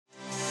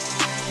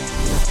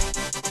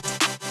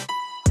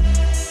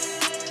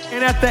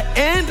And at the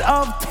end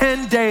of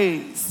 10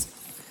 days,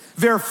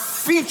 their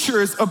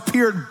features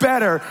appeared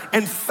better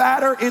and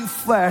fatter in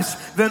flesh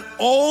than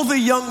all the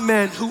young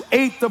men who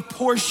ate the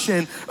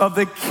portion of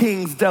the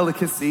king's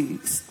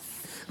delicacies.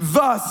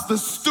 Thus, the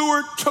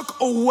steward took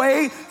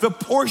away the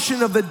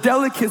portion of the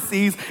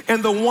delicacies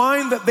and the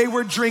wine that they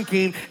were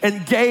drinking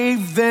and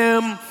gave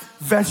them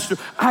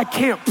vegetables. I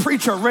can't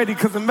preach already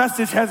because the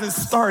message hasn't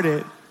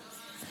started.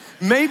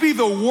 Maybe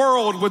the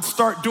world would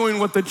start doing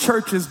what the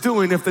church is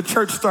doing if the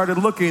church started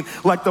looking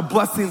like the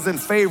blessings and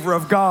favor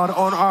of God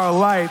on our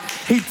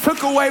life. He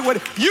took away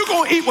what, you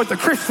gonna eat what the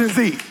Christians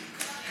eat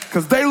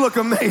because they look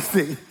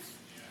amazing.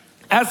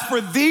 As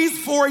for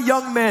these 4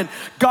 young men,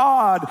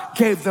 God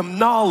gave them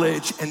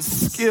knowledge and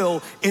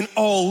skill in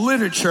all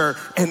literature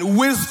and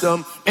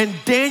wisdom, and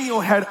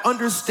Daniel had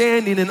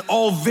understanding in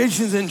all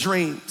visions and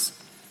dreams.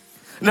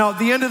 Now, at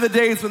the end of the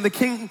days, when the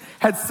king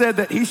had said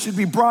that he should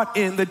be brought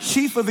in, the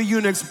chief of the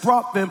eunuchs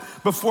brought them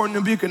before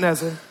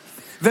Nebuchadnezzar.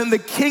 Then the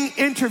king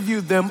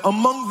interviewed them.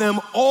 Among them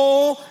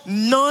all,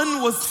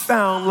 none was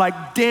found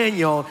like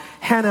Daniel,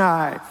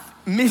 Hananiah,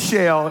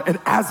 Mishael, and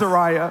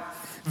Azariah.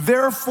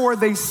 Therefore,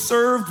 they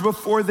served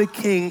before the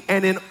king,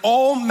 and in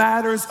all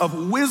matters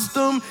of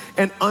wisdom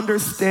and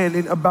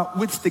understanding about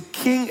which the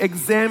king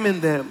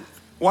examined them.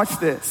 Watch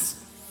this.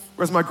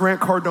 Where's my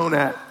Grant Cardone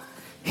at?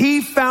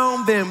 He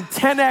found them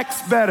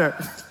 10x better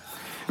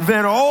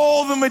than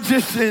all the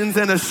magicians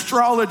and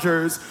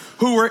astrologers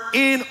who were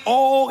in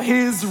all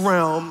his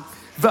realm.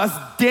 Thus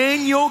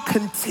Daniel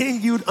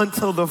continued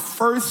until the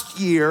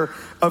first year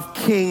of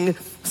King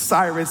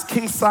Cyrus.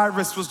 King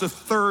Cyrus was the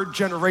 3rd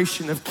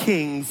generation of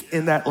kings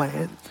in that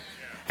land.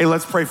 Hey,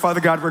 let's pray.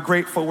 Father God, we're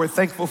grateful. We're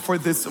thankful for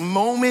this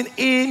moment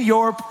in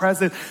your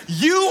presence.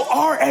 You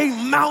are a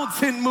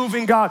mountain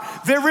moving God.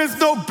 There is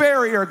no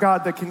barrier,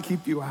 God, that can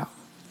keep you out.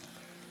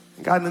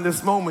 God, in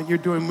this moment, you're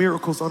doing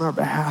miracles on our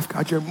behalf.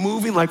 God, you're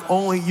moving like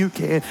only you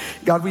can.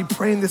 God, we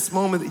pray in this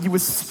moment that you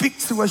would speak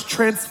to us,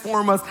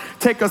 transform us,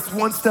 take us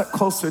one step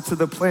closer to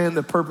the plan,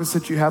 the purpose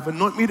that you have.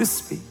 Anoint me to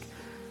speak.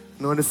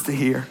 Anoint us to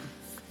hear.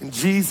 In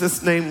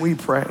Jesus' name we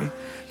pray.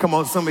 Come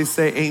on, somebody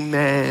say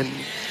amen.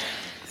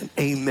 And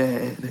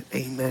amen. And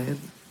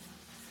amen.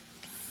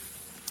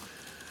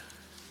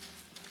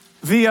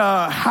 The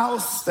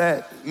house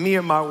that me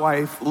and my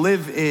wife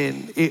live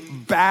in,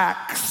 it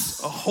backs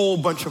a whole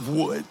bunch of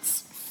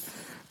woods,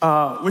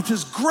 which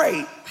is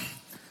great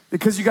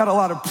because you got a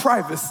lot of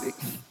privacy.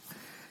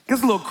 It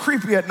gets a little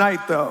creepy at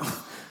night though,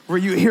 where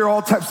you hear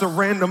all types of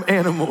random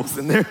animals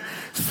and they're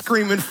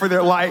screaming for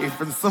their life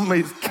and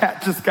somebody's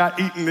cat just got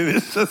eaten and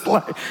it's just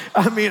like,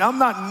 I mean, I'm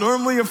not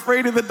normally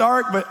afraid of the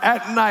dark, but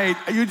at night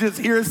you just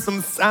hear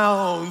some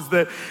sounds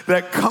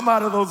that come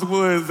out of those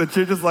woods that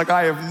you're just like,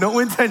 I have no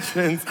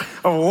intentions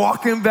of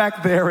walking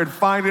back there and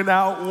finding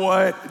out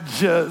what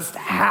just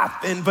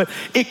happened. But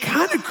it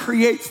kind of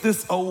creates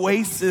this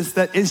oasis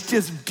that is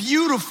just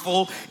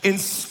beautiful in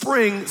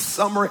spring,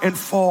 summer, and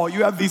fall.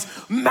 You have these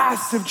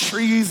massive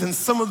trees and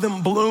some of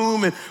them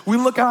bloom and we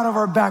look out of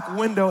our back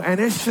window and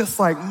it's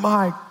just like,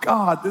 my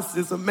God, this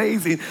is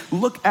amazing.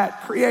 Look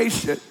at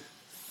creation.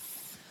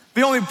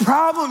 The only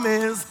problem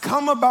is,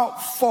 come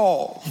about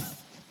fall,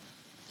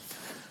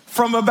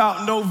 from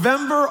about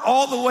November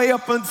all the way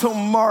up until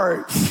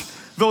March,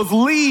 those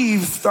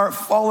leaves start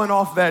falling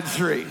off that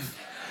tree.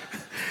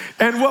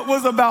 And what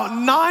was about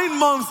 9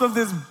 months of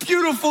this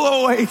beautiful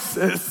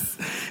oasis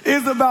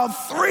is about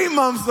 3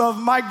 months of,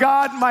 my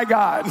God,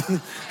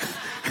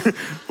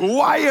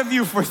 why have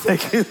you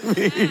forsaken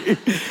me?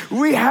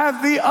 We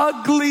have the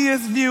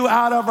ugliest view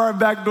out of our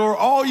back door.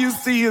 All you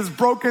see is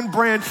broken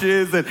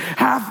branches and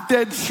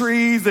half-dead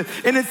trees.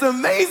 And it's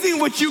amazing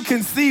what you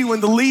can see when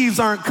the leaves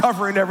aren't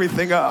covering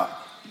everything up.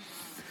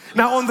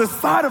 Now, on the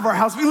side of our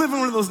house, we live in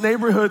one of those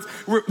neighborhoods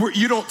where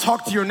you don't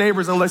talk to your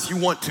neighbors unless you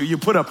want to. You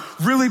put up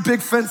really big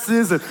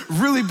fences and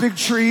really big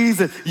trees,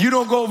 and you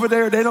don't go over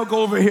there, they don't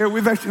go over here.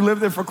 We've actually lived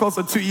there for close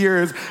to 2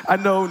 years. I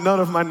know none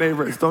of my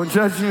neighbors. Don't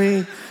judge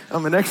me.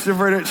 I'm an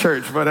extrovert at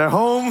church, but at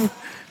home,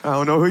 I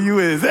don't know who you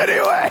is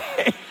anyway.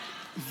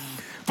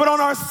 But on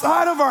our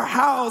side of our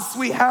house,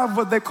 we have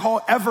what they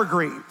call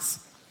evergreens.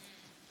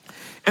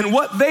 And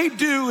what they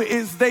do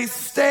is they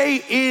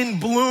stay in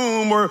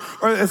bloom, or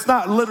it's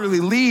not literally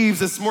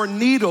leaves, it's more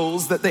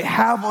needles that they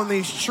have on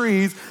these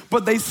trees,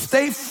 but they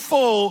stay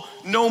full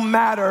no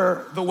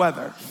matter the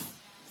weather.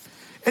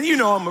 And you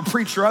know I'm a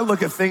preacher. I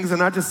look at things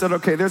and I just said,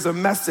 okay, there's a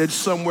message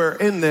somewhere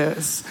in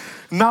this.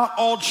 Not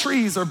all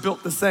trees are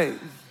built the same.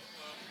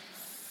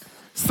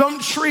 Some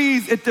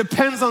trees, it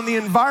depends on the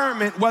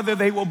environment whether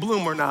they will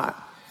bloom or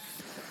not.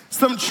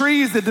 Some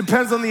trees, it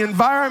depends on the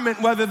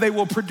environment, whether they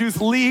will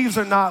produce leaves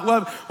or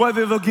not,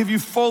 whether they'll give you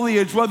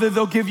foliage, whether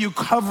they'll give you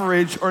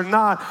coverage or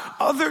not.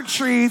 Other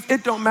trees,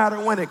 it don't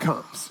matter when it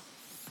comes.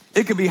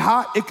 It could be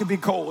hot, it could be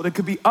cold, it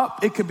could be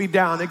up, it could be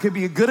down, it could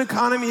be a good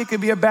economy, it could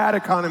be a bad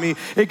economy,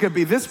 it could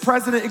be this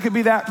president, it could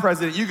be that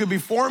president. You could be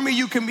for me,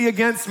 you can be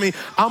against me.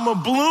 I'm a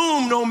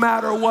bloom no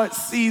matter what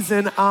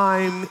season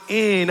I'm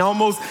in.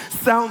 Almost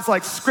sounds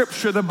like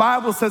scripture. The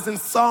Bible says in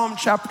Psalm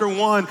chapter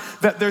 1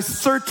 that there's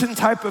certain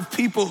type of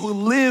people who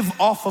live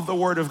off of the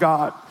word of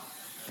God.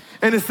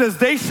 And it says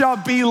they shall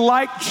be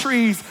like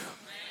trees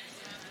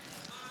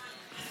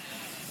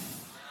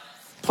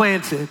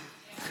planted.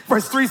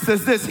 Verse 3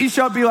 says this, he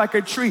shall be like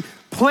a tree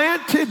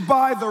planted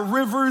by the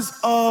rivers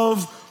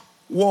of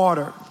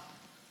water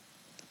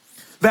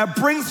that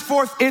brings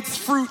forth its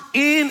fruit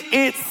in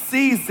its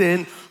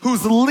season,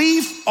 whose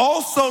leaf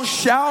also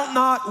shall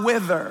not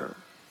wither.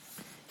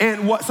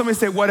 And what, somebody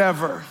say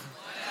whatever.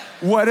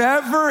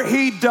 Whatever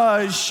he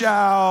does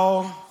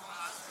shall.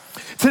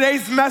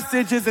 Today's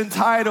message is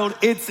entitled,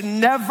 It's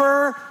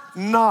Never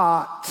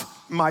Not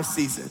My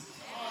Season.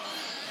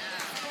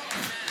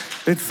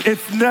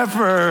 It's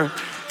never,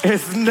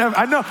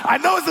 I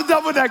know it's a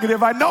double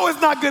negative. I know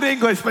it's not good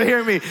English, but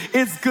hear me,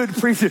 it's good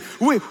preaching.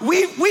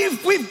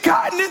 We've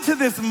gotten into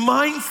this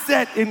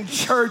mindset in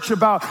church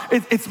about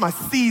it's my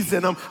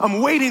season.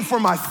 I'm waiting for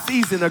my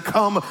season to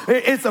come.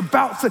 It's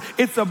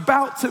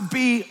about to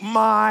be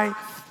my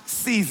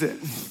season.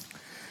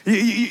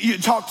 You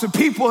talk to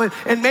people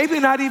and maybe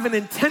not even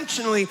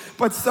intentionally,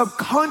 but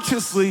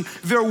subconsciously,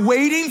 they're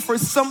waiting for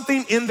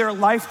something in their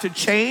life to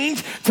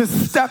change, to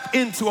step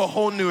into a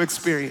whole new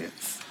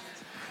experience.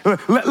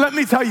 Let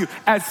me tell you,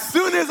 as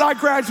soon as I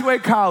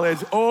graduate college,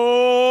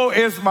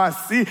 it's my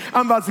season.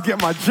 I'm about to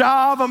get my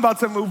job. I'm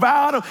about to move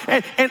out.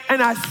 And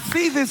I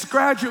see this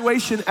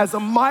graduation as a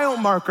mile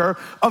marker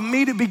of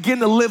me to begin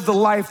to live the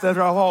life that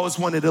I've always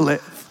wanted to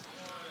live.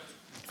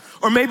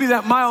 Or maybe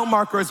that mile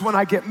marker is when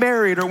I get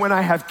married, or when I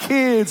have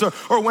kids,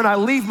 or when I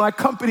leave my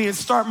company and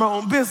start my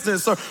own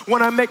business, or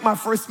when I make my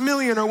first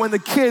million, or when the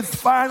kids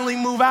finally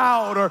move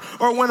out,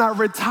 or when I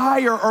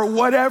retire, or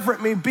whatever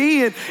it may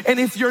be. And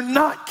if you're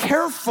not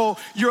careful,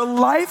 your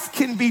life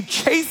can be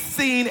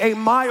chasing a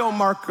mile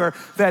marker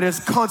that is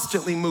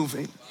constantly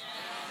moving.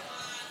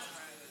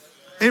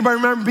 Anybody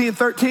remember being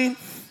 13?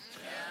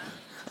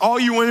 All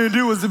you wanted to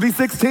do was to be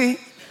 16?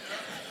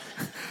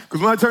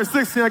 Because when I turned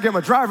 16, I get my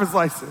driver's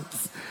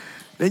license.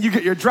 Then you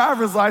get your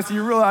driver's license,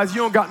 you realize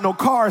you don't got no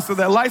car, so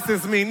that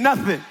license means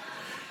nothing.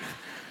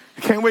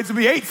 You can't wait to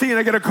be 18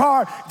 and get a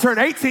car. Turn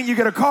 18, you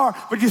get a car,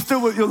 but you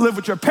live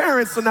with your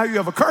parents, so now you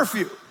have a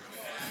curfew.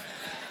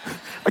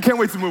 I can't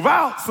wait to move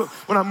out. So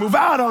when I move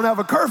out, I don't have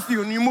a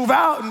curfew. And you move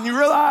out and you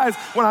realize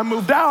when I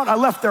moved out, I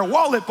left their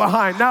wallet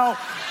behind. Now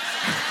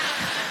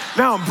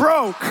I'm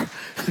broke.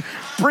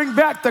 Bring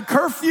back the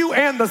curfew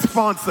and the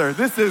sponsor.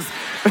 This is...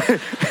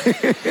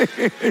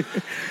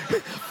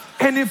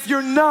 And if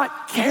you're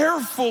not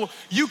careful,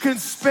 you can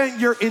spend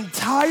your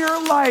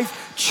entire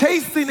life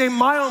chasing a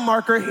mile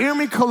marker, hear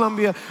me,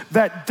 Columbia,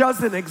 that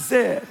doesn't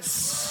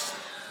exist.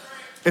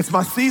 It's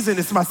my season,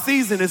 it's my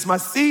season, it's my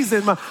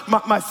season.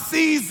 My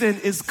season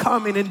is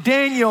coming. In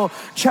Daniel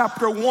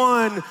chapter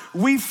 1,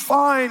 we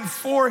find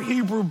 4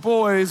 Hebrew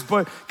boys,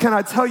 but can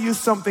I tell you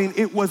something?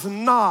 It was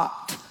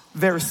not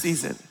their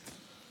season.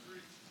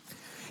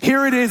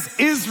 Here it is,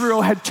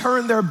 Israel had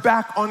turned their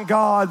back on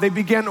God. They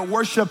began to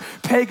worship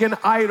pagan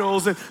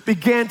idols and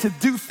began to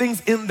do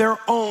things in their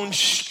own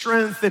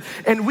strength.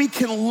 And we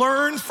can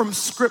learn from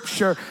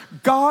scripture,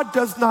 God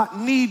does not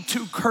need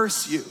to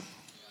curse you.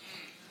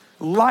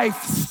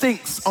 Life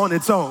stinks on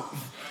its own.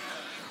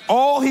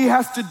 All he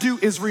has to do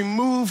is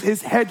remove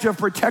his hedge of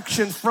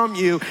protection from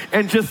you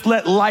and just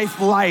let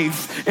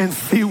life and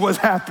see what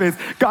happens.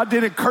 God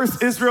didn't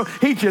curse Israel.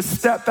 He just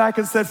stepped back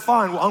and said,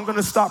 fine, well, I'm going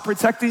to stop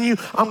protecting you.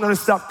 I'm going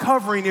to stop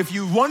covering. If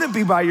you want to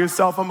be by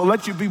yourself, I'm going to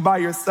let you be by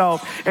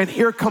yourself. And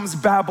here comes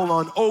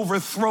Babylon,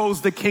 overthrows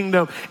the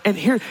kingdom. And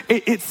here,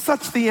 it's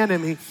such the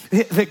enemy.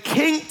 The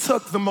king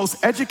took the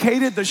most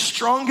educated, the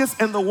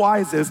strongest, and the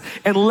wisest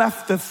and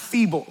left the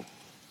feeble.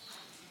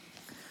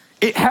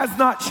 It has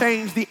not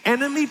changed. The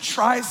enemy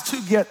tries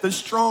to get the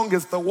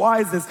strongest, the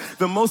wisest,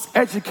 the most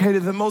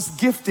educated, the most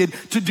gifted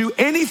to do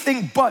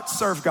anything but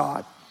serve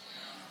God.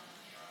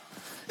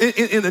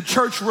 In the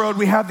church world,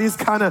 we have these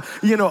kind of,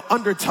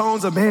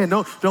 undertones of, man,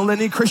 don't let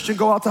any Christian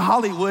go out to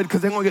Hollywood because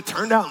they're going to get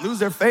turned out and lose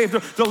their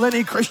faith. Don't let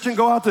any Christian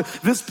go out to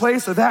this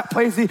place or that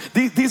place.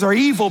 These are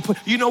evil.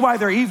 You know why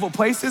they're evil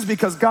places?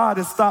 Because God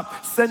has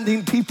stopped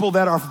sending people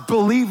that are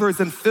believers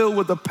and filled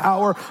with the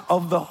power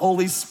of the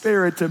Holy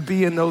Spirit to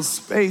be in those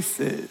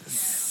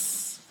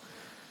spaces.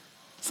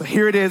 So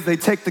here it is. They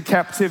take the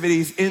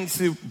captivities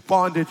into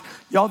bondage.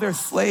 Y'all, they're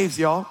slaves,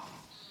 y'all.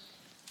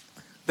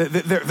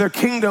 Their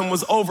kingdom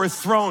was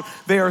overthrown.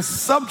 They are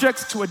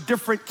subjects to a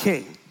different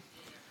king.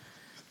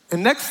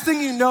 And next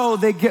thing you know,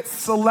 they get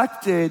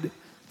selected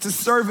to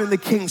serve in the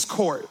king's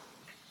court,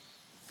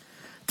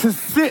 to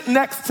sit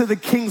next to the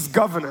king's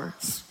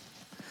governors.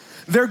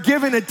 They're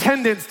given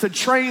attendance to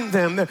train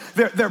them.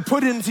 They're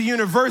put into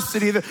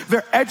university.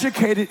 They're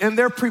educated and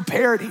they're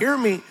prepared, hear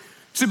me,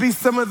 to be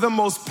some of the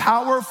most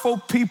powerful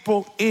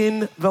people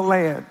in the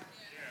land.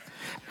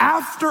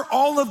 after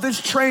all of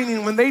this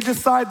training, when they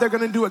decide they're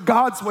going to do it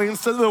God's way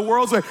instead of the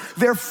world's way,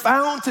 they're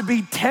found to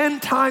be 10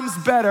 times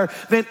better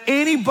than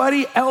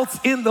anybody else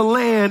in the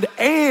land.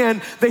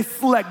 And they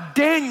select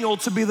Daniel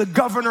to be the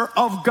governor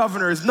of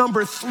governors,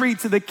 number 3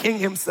 to the king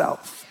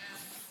himself.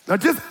 Now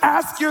just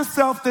ask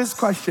yourself this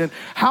question.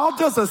 How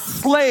does a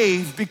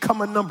slave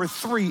become a number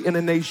 3 in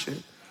a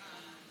nation?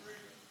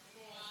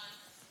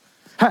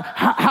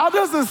 How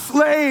does a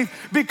slave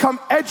become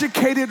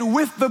educated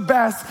with the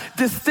best,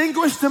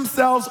 distinguish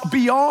themselves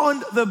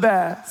beyond the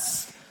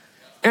best,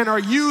 and are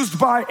used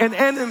by an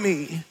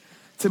enemy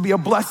to be a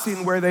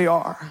blessing where they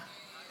are?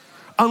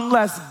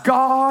 Unless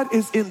God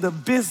is in the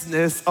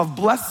business of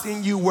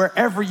blessing you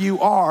wherever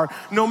you are,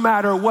 no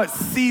matter what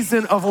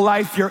season of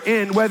life you're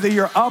in, whether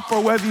you're up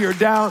or whether you're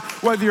down,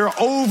 whether you're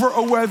over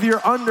or whether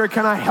you're under,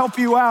 can I help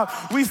you out?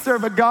 We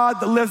serve a God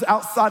that lives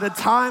outside of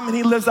time and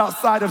he lives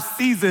outside of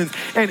seasons.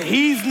 And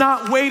he's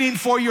not waiting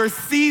for your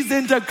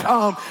season to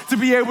come to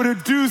be able to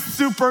do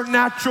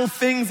supernatural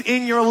things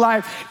in your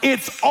life.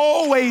 It's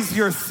always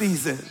your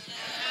season.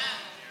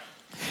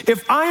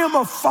 If I am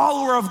a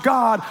follower of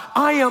God,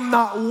 I am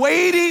not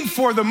waiting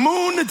for the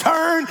moon to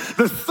turn,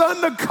 the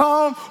sun to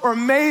come, or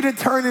May to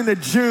turn into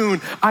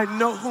June. I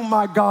know who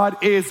my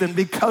God is, and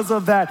because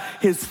of that,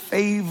 his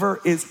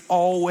favor is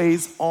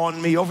always on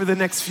me. Over the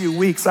next few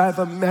weeks, I have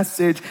a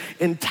message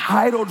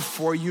entitled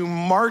for you,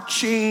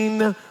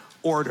 Marching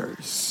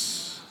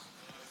Orders.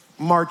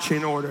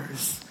 Marching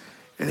Orders.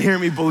 And hear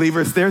me,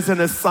 believers, there's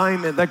an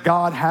assignment that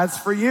God has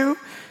for you.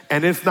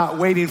 And it's not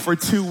waiting for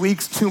 2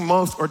 weeks, 2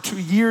 months, or 2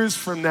 years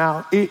from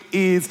now. It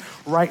is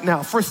right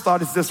now. First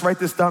thought is this, write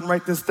this down,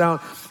 write this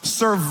down.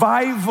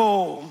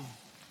 Survival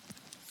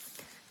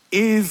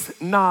is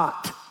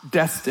not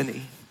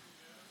destiny.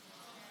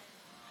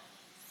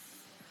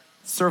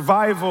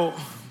 Survival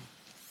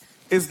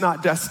is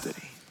not destiny.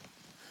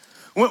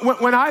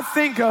 When I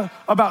think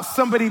about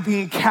somebody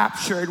being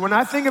captured, when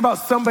I think about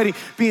somebody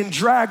being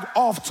dragged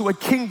off to a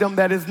kingdom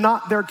that is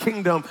not their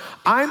kingdom,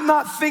 I'm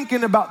not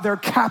thinking about their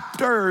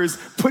captors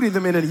putting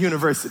them in a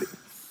university.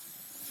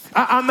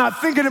 I'm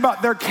not thinking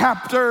about their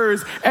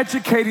captors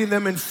educating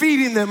them and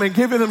feeding them and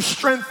giving them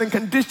strength and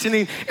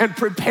conditioning and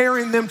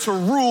preparing them to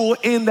rule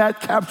in that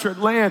captured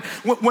land.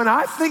 When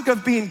I think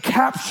of being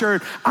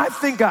captured, I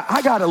think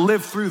I got to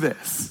live through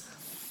this.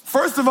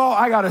 First of all,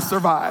 I got to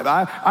survive.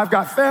 I've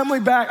got family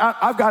back.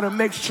 I've got to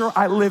make sure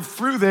I live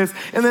through this.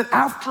 And then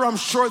after I'm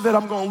sure that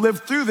I'm going to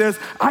live through this,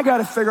 I got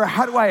to figure out,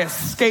 how do I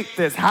escape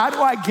this? How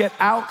do I get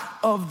out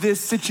of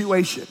this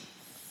situation?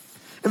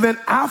 And then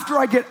after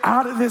I get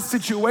out of this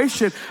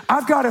situation,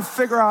 I've got to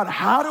figure out,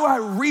 how do I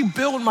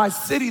rebuild my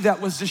city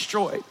that was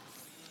destroyed?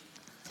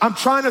 I'm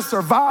trying to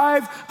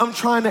survive, I'm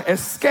trying to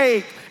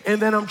escape,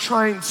 and then I'm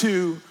trying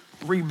to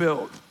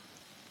rebuild.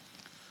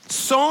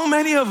 So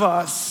many of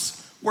us,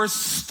 we're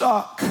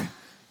stuck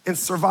in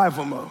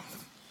survival mode.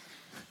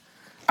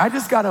 I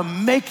just gotta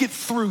make it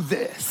through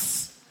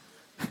this.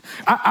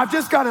 I've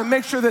just gotta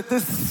make sure that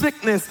this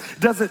sickness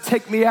doesn't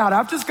take me out.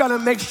 I've just gotta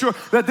make sure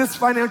that this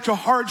financial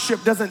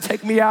hardship doesn't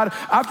take me out.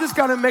 I've just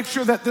gotta make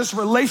sure that this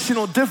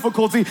relational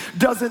difficulty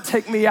doesn't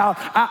take me out.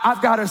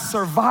 I've gotta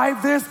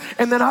survive this,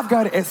 and then I've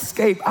gotta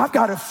escape. I've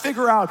gotta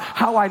figure out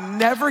how I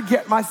never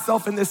get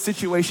myself in this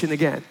situation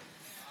again.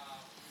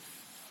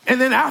 And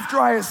then after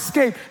I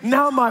escape,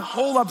 now my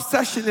whole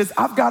obsession is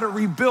I've got to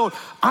rebuild.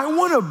 I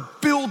want to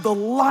build the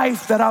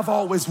life that I've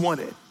always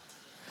wanted.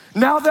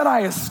 Now that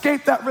I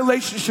escaped that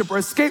relationship or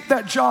escaped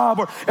that job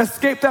or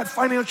escaped that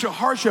financial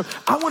hardship,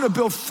 I want to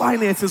build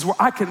finances where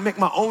I can make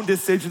my own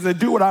decisions and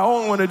do what I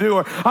want to do.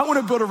 Or I want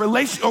to build a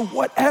relationship or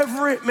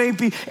whatever it may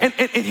be. And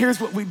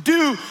here's what we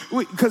do,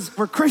 because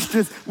we're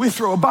Christians, we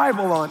throw a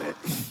Bible on it.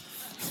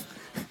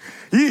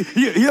 You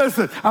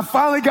listen, I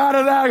finally got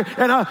it out,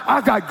 and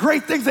I've got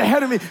great things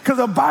ahead of me, because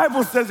the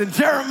Bible says in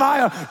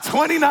Jeremiah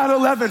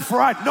 29:11, for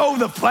I know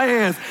the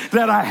plans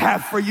that I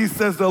have for you,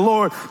 says the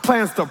Lord,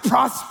 plans to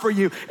prosper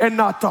you and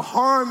not to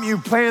harm you,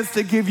 plans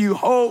to give you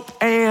hope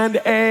and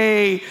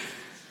a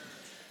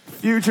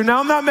future.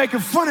 Now, I'm not making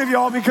fun of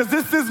y'all, because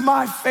this is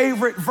my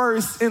favorite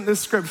verse in the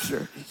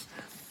scripture.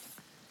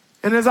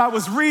 And as I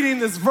was reading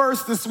this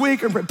verse this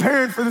week and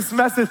preparing for this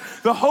message,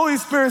 the Holy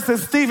Spirit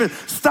says, Stephen,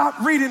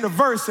 stop reading the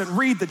verse and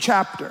read the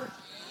chapter.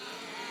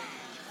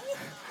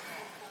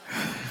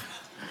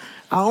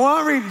 I don't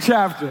want to read the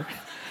chapter.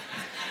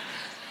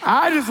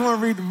 I just want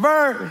to read the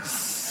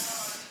verse.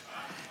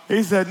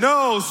 He said,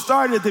 no,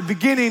 start at the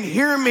beginning.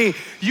 Hear me.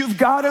 You've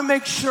got to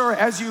make sure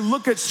as you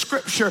look at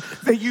scripture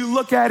that you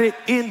look at it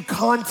in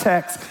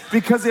context.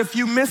 Because if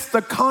you miss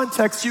the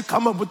context, you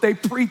come up with a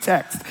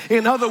pretext.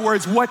 In other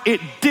words, what it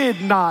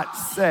did not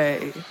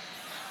say.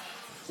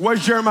 What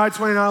Jeremiah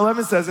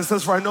 29:11 says, it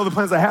says, for I know the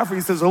plans I have for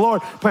you, says the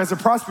Lord, plans to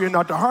prosper you and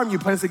not to harm you,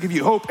 plans to give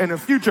you hope and a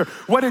future.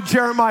 What did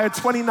Jeremiah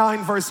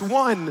 29 verse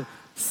 1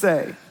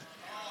 say?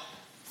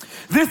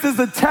 This is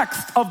the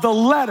text of the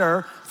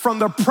letter from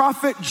the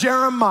prophet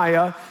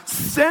Jeremiah,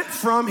 sent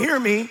from, hear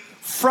me,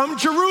 from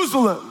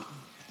Jerusalem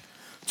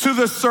to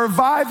the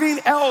surviving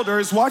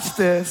elders, watch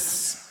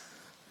this,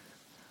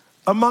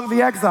 among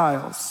the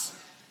exiles.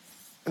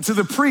 and to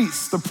the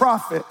priests, the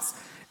prophets,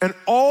 and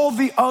all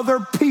the other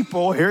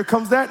people, here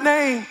comes that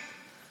name,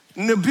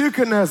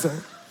 Nebuchadnezzar,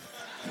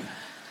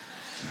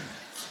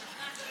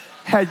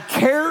 had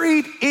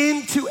carried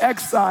into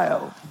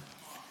exile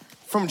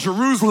from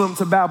Jerusalem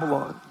to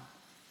Babylon.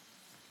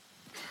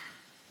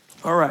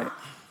 All right,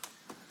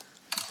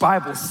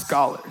 Bible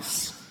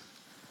scholars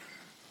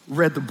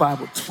read the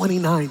Bible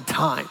 29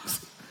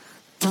 times,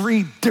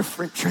 3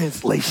 different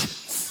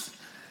translations.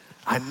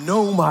 I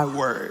know my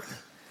word.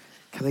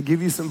 Can I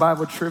give you some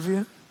Bible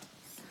trivia?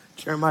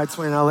 Jeremiah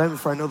 29:11,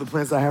 for I know the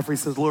plans I have for you,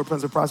 says the Lord,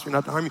 plans to prosper you,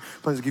 not to harm you,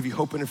 plans to give you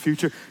hope in the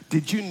future.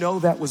 Did you know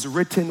that was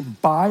written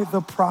by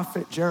the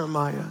prophet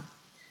Jeremiah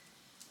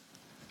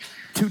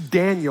to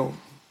Daniel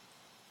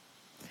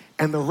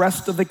and the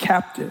rest of the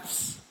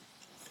captives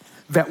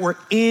that were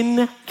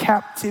in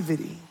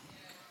captivity?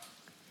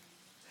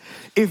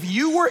 If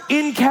you were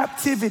in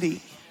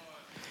captivity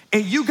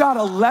and you got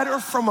a letter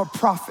from a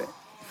prophet,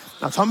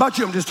 not talking about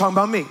you, I'm just talking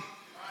about me.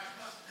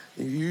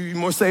 You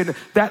more say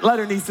that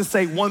letter needs to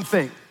say one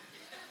thing: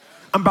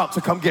 I'm about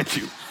to come get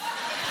you.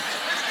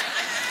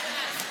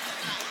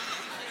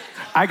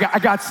 I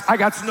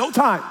got no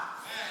time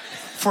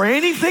for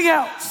anything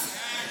else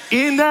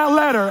in that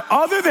letter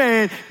other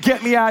than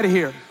get me out of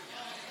here.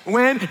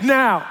 When?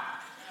 Now.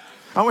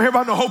 I don't hear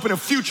about no hope in the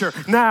future.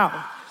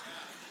 Now.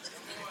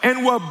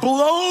 And what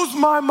blows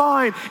my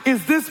mind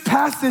is this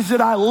passage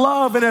that I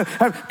love, and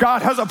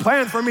God has a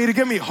plan for me to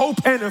give me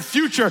hope and a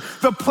future.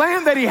 The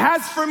plan that he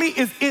has for me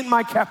is in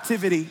my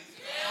captivity.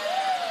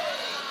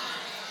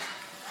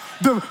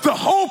 The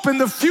hope and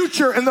the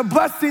future and the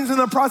blessings and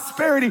the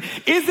prosperity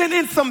isn't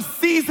in some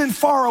season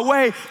far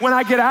away when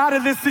I get out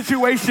of this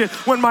situation,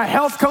 when my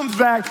health comes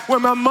back,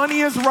 when my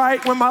money is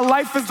right, when my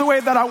life is the way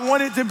that I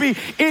want it to be.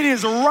 It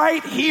is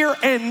right here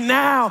and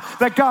now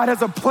that God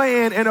has a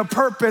plan and a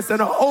purpose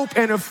and a hope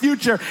and a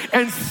future.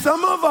 And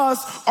some of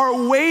us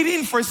are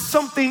waiting for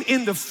something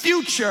in the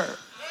future.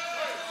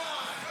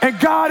 And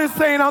God is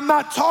saying, I'm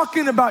not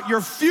talking about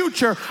your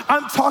future.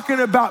 I'm talking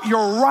about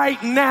your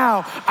right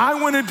now.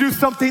 I want to do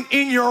something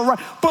in your right.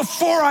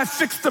 Before I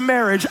fix the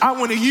marriage, I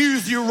want to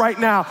use you right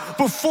now.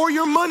 Before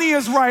your money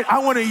is right, I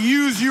want to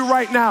use you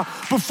right now.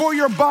 Before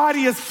your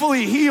body is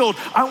fully healed,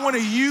 I want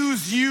to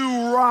use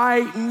you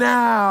right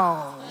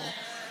now.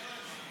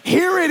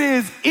 Here it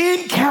is,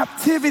 in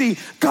captivity.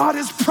 God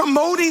is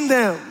promoting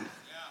them.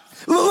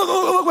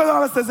 Look what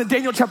God says in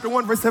Daniel chapter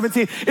 1, verse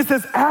 17. It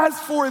says, as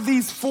for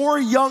these 4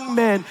 young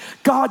men,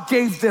 God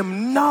gave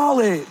them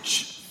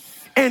knowledge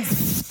and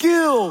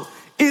skill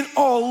in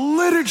all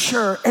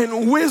literature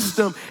and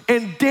wisdom.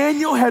 And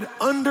Daniel had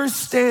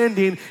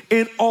understanding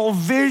in all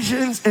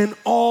visions and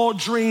all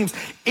dreams.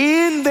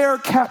 In their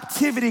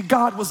captivity,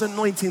 God was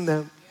anointing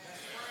them.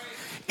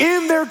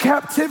 In their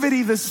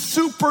captivity, the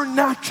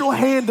supernatural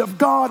hand of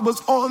God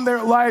was on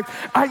their life.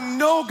 I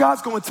know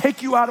God's going to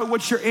take you out of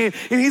what you're in,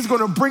 and he's going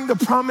to bring the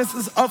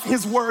promises of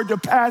his word to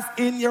pass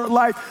in your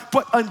life.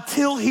 But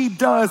until he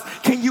does,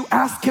 can you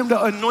ask him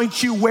to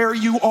anoint you where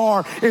you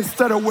are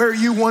instead of where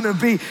you want to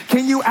be?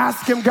 Can you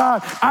ask him,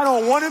 God, I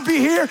don't want to be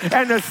here,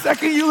 and the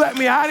second you let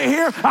me out of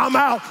here, I'm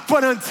out.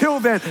 But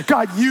until then,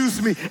 God,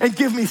 use me and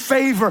give me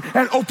favor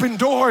and open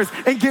doors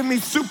and give me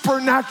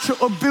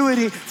supernatural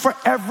ability for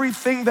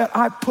everything that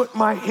I put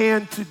my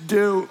hand to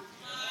do.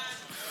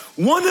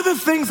 One of the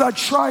things I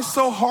try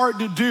so hard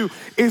to do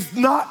is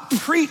not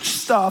preach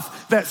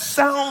stuff that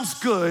sounds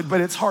good,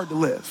 but it's hard to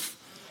live.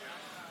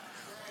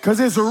 Because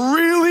it's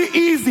really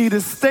easy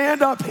to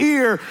stand up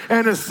here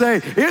and to say,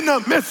 in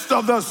the midst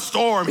of the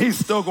storm, he's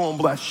still going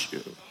to bless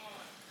you.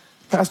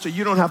 Pastor,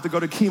 you don't have to go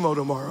to chemo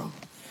tomorrow.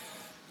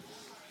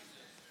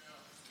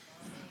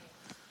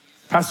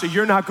 Pastor,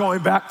 you're not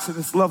going back to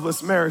this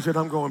loveless marriage that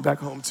I'm going back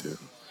home to.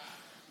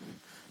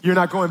 You're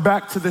not going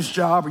back to this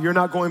job, or you're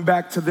not going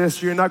back to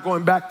this, you're not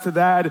going back to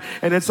that.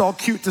 And it's all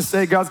cute to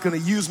say God's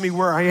going to use me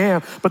where I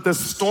am. But the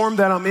storm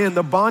that I'm in,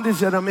 the bondage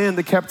that I'm in,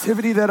 the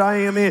captivity that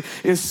I am in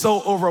is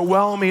so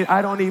overwhelming,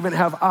 I don't even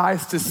have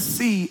eyes to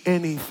see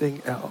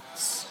anything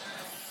else.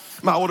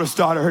 My oldest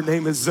daughter, her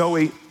name is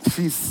Zoe.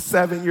 She's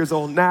 7 years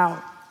old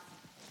now.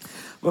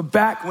 But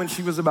back when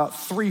she was about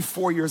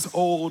 3-4 years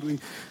old,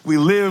 we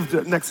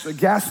lived next to a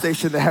gas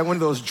station that had one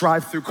of those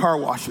drive-through car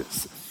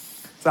washes.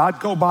 So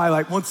I'd go by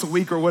like once a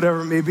week or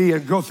whatever it may be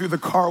and go through the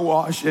car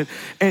wash. And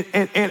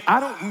I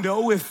don't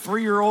know if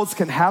 3-year-olds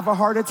can have a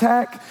heart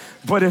attack,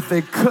 but if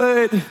they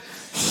could,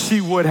 she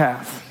would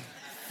have.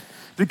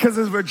 Because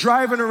as we're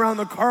driving around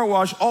the car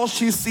wash, all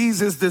she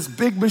sees is this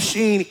big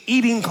machine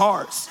eating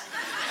cars.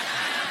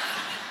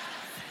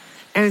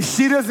 And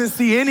she doesn't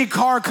see any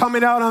car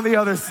coming out on the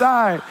other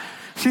side.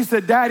 She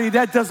said, Daddy,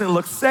 that doesn't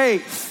look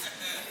safe.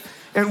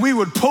 And we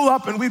would pull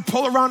up and we'd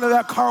pull around to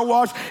that car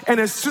wash. And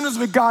as soon as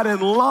we got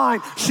in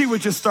line, she would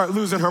just start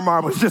losing her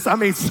marbles.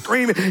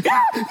 Screaming,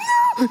 yeah,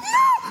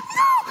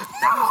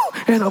 no.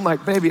 And I'm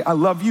like, baby, I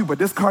love you, but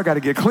this car got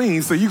to get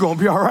clean, so you're going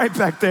to be all right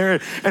back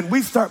there. And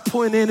we start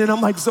pulling in, and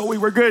I'm like, Zoe,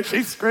 we're good.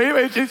 She's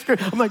screaming.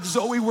 I'm like,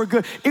 Zoe, we're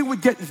good. It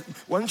would get,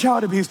 one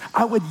child abuse,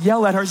 I would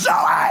yell at her,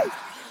 Zoe!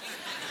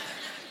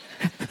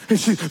 And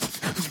she,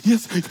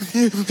 yes.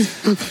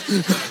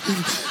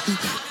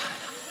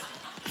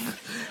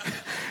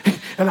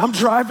 And I'm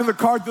driving the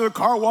car through the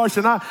car wash,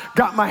 and I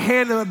got my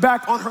hand in the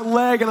back on her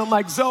leg, and I'm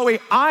like, Zoe,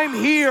 I'm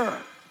here.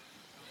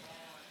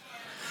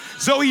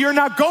 Zoe, you're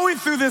not going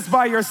through this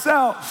by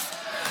yourself.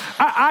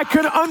 I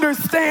could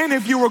understand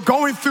if you were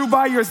going through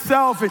by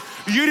yourself and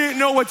you didn't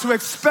know what to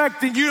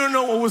expect and you didn't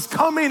know what was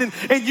coming and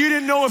you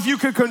didn't know if you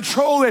could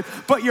control it,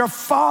 but your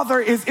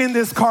Father is in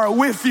this car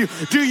with you.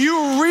 Do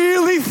you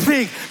really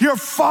think your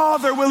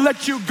Father will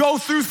let you go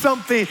through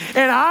something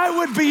and I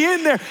would be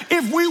in there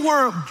if we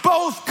weren't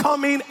both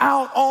coming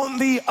out on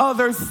the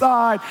other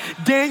side?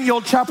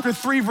 Daniel chapter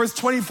 3 verse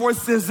 24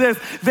 says this,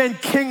 then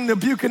King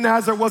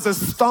Nebuchadnezzar was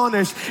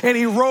astonished and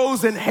he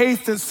rose in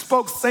haste and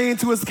spoke saying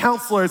to his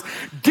counselors,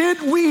 did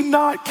we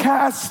not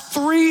cast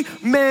 3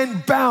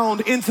 men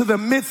bound into the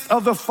midst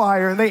of the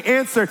fire? And they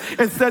answered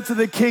and said to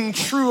the king,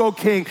 true, O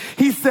king.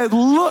 He said,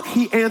 look,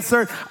 he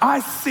answered, I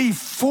see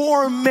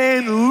 4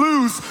 men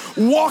loose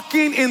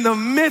walking in the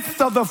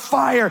midst of the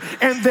fire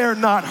and they're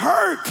not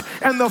hurt.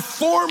 And the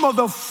form of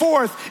the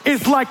 4th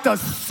is like the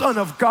Son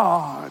of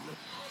God.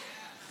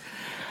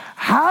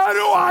 How do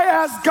I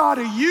ask God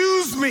to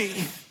use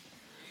me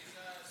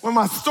when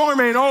my storm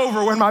ain't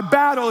over, when my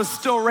battle is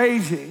still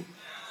raging?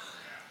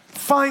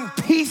 Find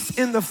peace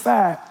in the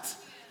fact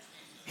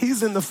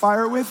he's in the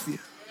fire with you.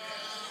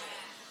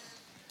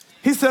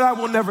 He said, I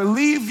will never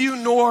leave you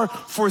nor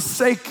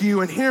forsake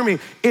you. And hear me,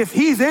 if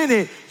he's in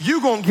it,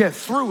 you're going to get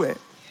through it.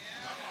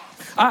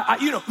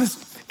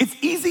 Listen, it's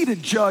easy to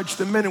judge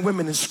the men and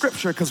women in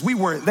Scripture because we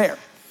weren't there.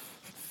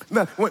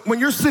 When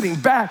you're sitting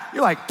back,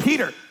 you're like,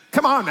 Peter,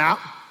 come on now.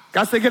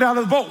 God said, get out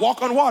of the boat,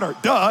 walk on water.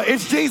 Duh,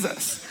 it's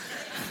Jesus.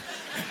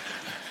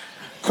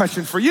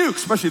 Question for you,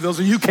 especially those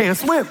of you who can't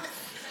swim.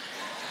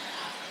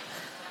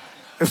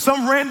 If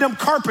some random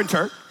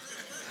carpenter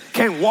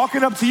came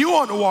walking up to you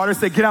on the water and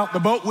said, get out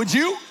the boat, would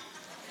you?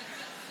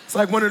 It's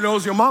like one of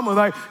those, your mama,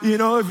 like,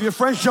 if your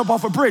friends jump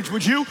off a bridge,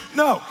 would you?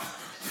 No.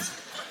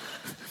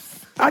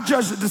 I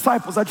judge the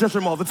disciples, I judge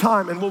them all the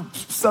time, and we'll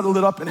settle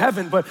it up in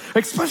heaven, but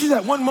especially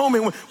that one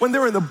moment when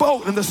they're in the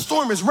boat and the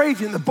storm is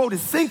raging and the boat is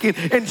sinking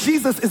and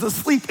Jesus is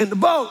asleep in the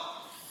boat.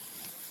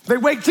 They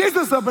wake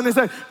Jesus up and they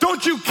say,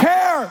 don't you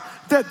care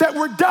that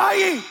we're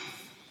dying?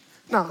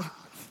 No.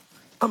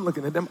 I'm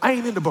looking at them. I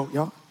ain't in the boat,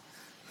 y'all.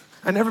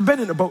 I never been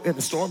in a boat in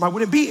the storm. I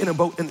wouldn't be in a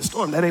boat in the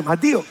storm. That ain't my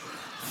deal.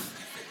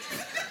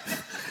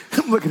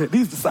 I'm looking at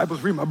these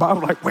disciples read my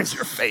Bible like, where's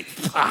your faith?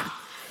 If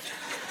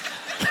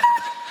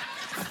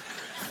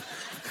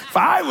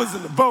I was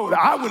in the boat,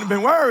 I wouldn't have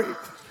been worried.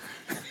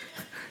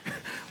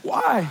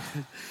 Why?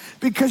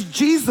 Because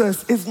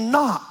Jesus is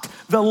not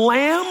the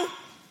lamb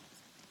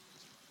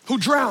who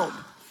drowned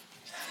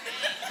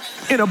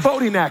in a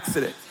boating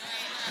accident.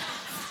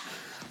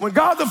 When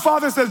God the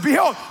Father says,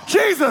 behold,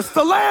 Jesus,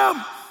 the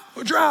Lamb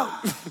who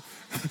drowned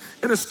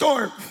in a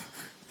storm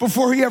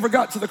before he ever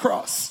got to the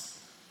cross.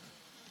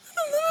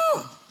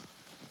 No.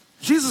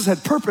 Jesus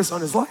had purpose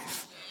on his life.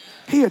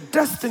 He had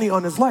destiny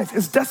on his life.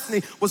 His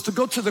destiny was to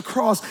go to the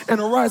cross and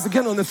arise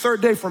again on the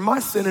 3rd day for my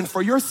sin and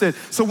for your sin.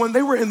 So when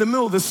they were in the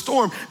middle of the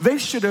storm, they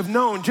should have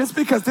known just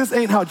because this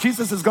ain't how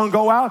Jesus is gonna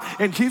go out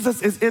and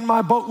Jesus is in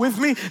my boat with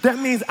me, that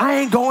means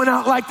I ain't going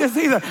out like this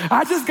either.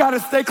 I just gotta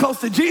stay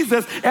close to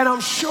Jesus and I'm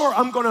sure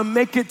I'm gonna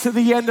make it to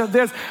the end of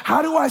this.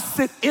 How do I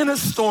sit in a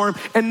storm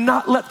and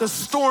not let the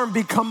storm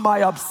become my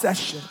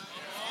obsession?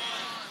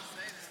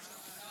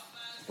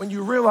 When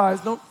you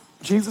realize, no,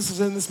 Jesus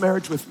is in this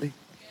marriage with me.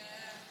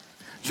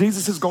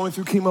 Jesus is going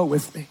through chemo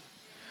with me.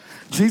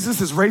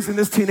 Jesus is raising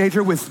this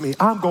teenager with me.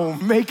 I'm going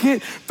to make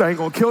it. They ain't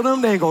going to kill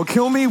them. They ain't going to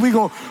kill me.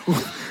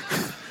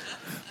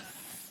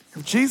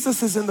 If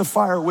Jesus is in the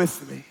fire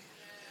with me,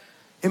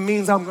 it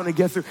means I'm going to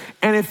get through.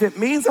 And if it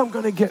means I'm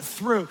going to get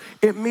through,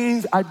 it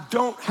means I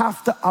don't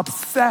have to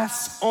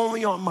obsess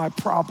only on my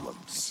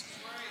problems.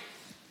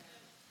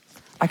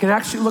 I can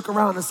actually look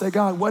around and say,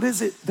 God, what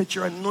is it that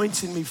you're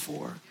anointing me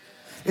for?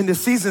 In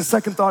this season,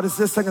 second thought is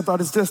this, second thought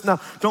is this.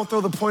 Now, don't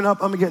throw the point up,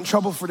 I'm gonna get in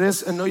trouble for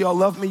this, and know y'all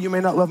love me, you may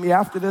not love me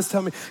after this.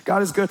 Tell me,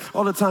 God is good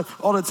all the time,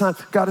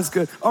 God is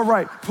good. All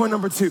right, point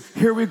number 2,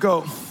 here we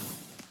go.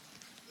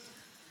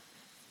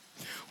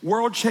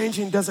 World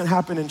changing doesn't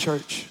happen in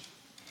church.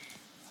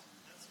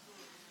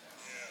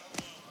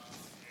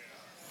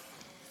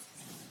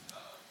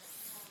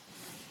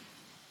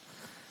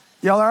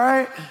 Y'all all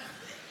right?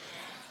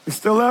 You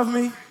still love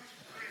me?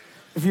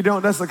 If you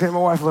don't, that's okay, my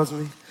wife loves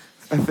me,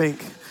 I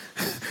think.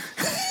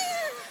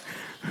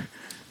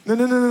 No.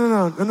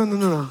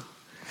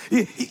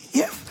 Yeah,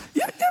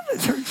 in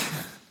church,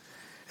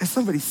 and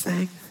somebody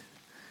sang,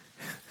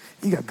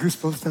 you got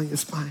goosebumps down your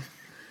spine.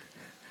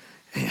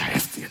 Yeah,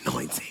 that's the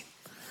anointing.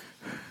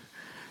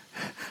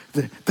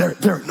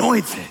 They're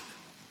anointed.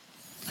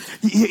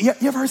 You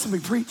ever heard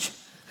somebody preach?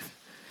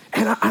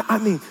 And I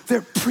mean,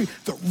 the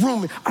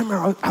room, I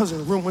remember I was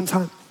in a room one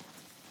time,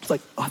 it's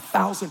like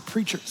 1,000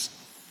 preachers,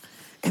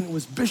 and it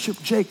was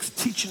Bishop Jakes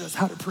teaching us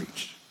how to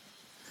preach.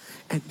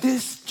 And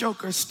this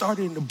joker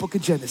started in the book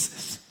of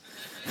Genesis.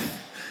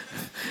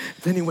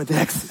 Then he went to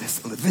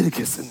Exodus and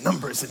Leviticus and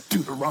Numbers and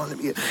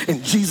Deuteronomy.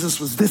 And Jesus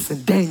was this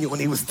in Daniel, and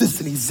he was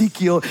this in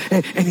Ezekiel.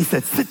 And he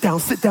said, sit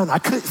down, sit down. I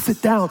couldn't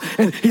sit down.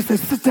 And he said,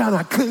 sit down.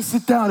 I couldn't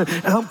sit down.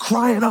 And I'm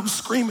crying, I'm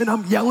screaming,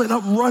 I'm yelling,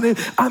 I'm running.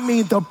 I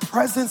mean, the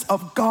presence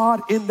of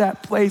God in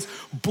that place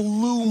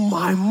blew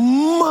my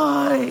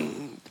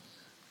mind.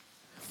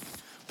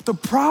 But the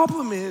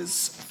problem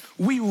is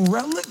we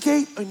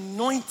relegate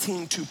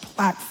anointing to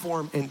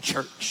platform and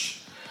church.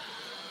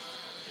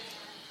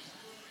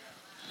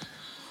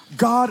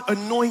 God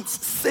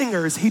anoints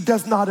singers. He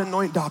does not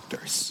anoint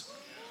doctors.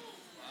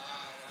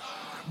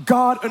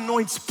 God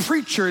anoints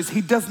preachers.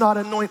 He does not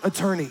anoint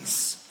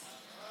attorneys.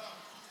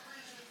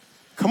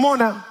 Come on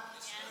now.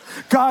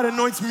 God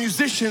anoints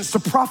musicians to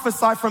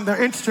prophesy from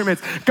their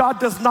instruments. God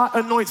does not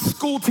anoint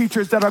school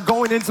teachers that are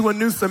going into a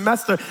new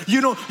semester.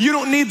 You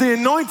don't need the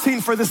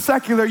anointing for the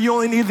secular. You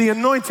only need the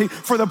anointing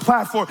for the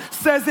platform.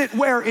 Says it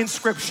where in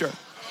Scripture?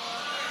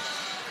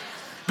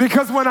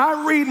 Because when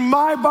I read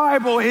my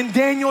Bible in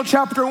Daniel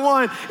chapter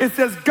 1, it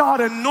says God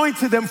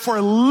anointed them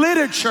for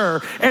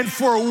literature and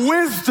for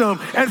wisdom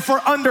and for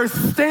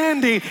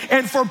understanding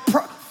and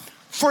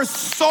for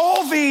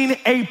solving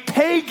a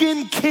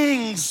pagan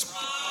king's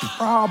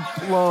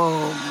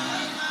problem.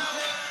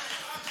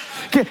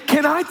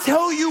 Can I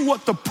tell you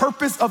what the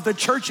purpose of the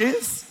church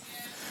is?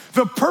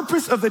 The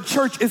purpose of the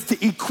church is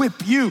to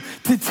equip you,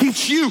 to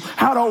teach you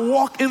how to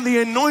walk in the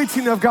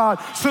anointing of God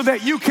so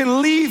that you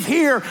can leave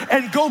here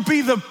and go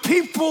be the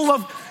people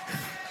of...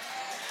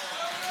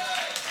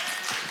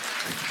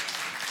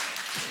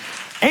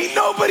 Ain't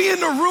nobody in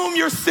the room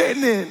you're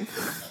sitting in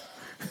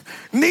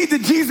need the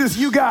Jesus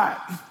you got.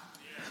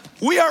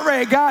 We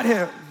already got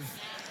him.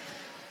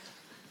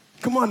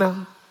 Come on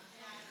now.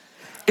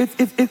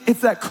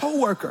 It's that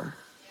coworker.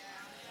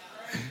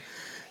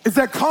 It's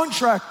that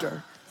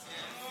contractor.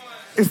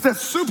 It's that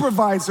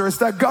supervisor, it's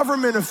that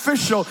government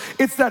official,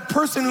 it's that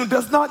person who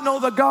does not know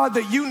the God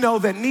that you know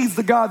that needs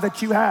the God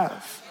that you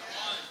have.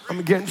 I'm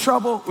gonna get in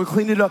trouble, we'll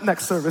clean it up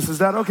next service, is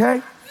that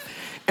okay?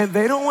 And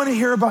they don't wanna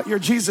hear about your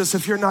Jesus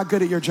if you're not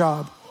good at your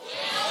job.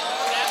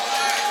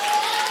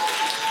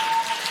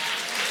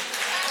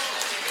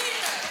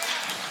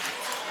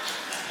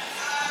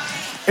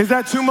 Is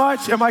that too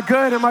much? Am I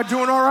good? Am I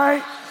doing all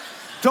right?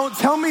 Don't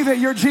tell me that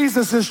your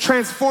Jesus is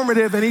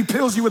transformative and he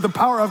fills you with the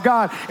power of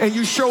God and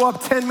you show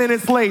up 10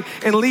 minutes late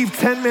and leave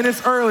 10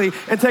 minutes early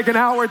and take an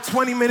hour,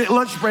 20-minute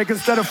lunch break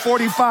instead of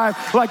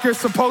 45 like you're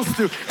supposed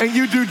to. And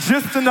you do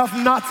just enough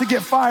not to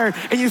get fired.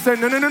 And you say,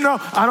 no,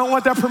 I don't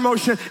want that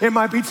promotion. It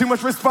might be too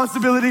much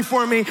responsibility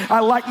for me.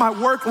 I like my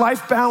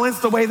work-life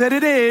balance the way that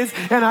it is.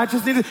 And I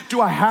just need to, do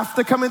I have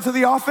to come into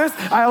the office?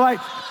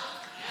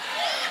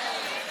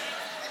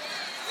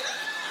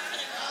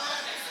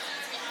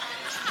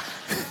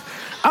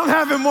 I'm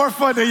having more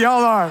fun than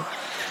y'all are.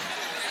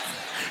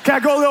 Can I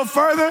go a little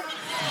further?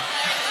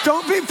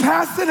 Don't be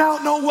passing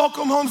out no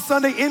Welcome Home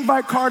Sunday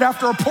invite card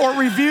after a poor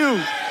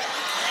review.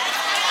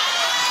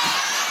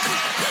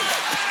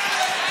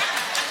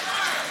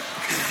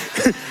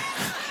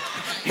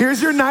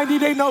 Here's your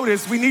 90-day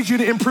notice. We need you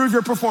to improve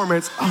your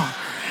performance. Oh,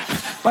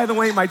 by the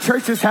way, my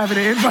church is having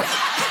an invite.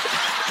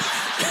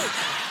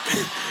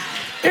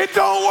 It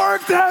don't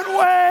work that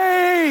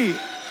way.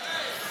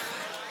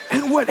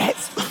 And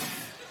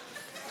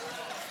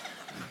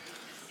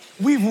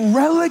we've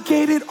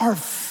relegated our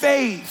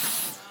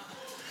faith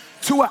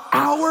to an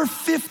hour,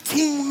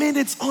 15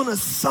 minutes on a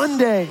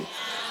Sunday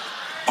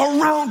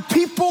around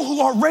people who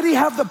already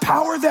have the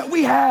power that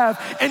we have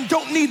and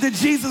don't need the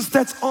Jesus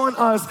that's on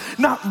us,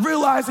 not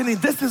realizing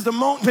that this is the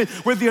moment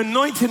where the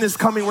anointing is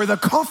coming, where the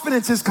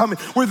confidence is coming,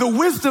 where the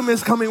wisdom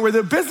is coming, where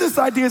the business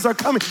ideas are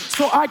coming,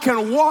 so I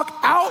can walk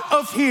out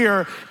of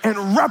here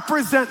and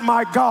represent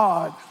my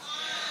God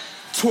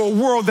to a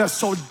world that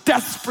so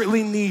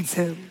desperately needs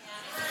him.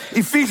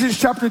 Ephesians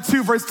chapter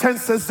 2 verse 10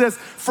 says this,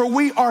 for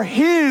we are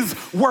his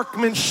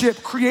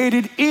workmanship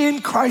created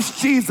in Christ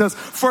Jesus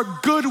for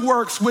good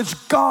works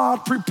which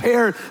God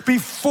prepared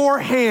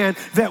beforehand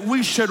that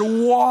we should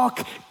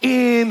walk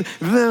in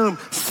them.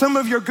 Some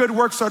of your good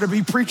works are to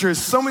be preachers.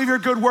 Some of your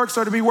good works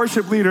are to be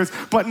worship leaders,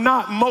 but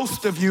not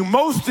most of you.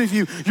 Most of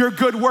you, your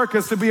good work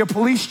is to be a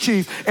police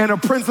chief and a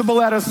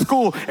principal at a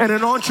school and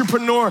an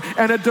entrepreneur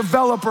and a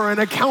developer and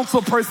a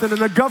council person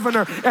and a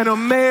governor and a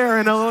mayor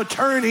and an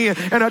attorney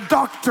and a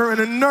doctor and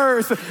a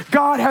nurse.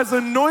 God has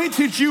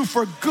anointed you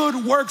for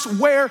good works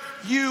where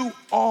you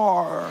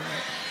are.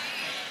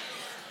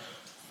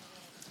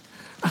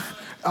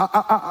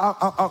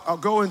 I'll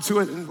go into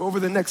it over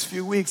the next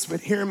few weeks, but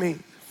hear me.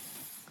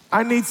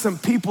 I need some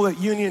people at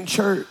Union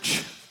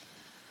Church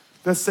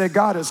that say,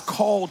 God has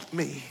called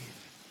me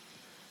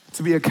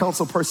to be a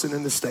council person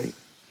in the state.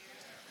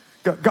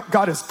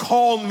 God has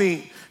called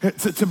me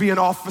to be an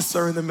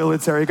officer in the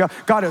military.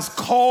 God has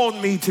called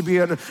me to be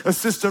an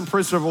assistant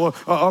principal,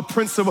 a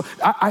principal.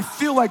 I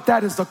feel like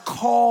that is the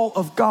call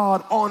of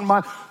God on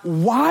my...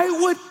 Why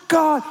would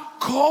God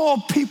call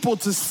people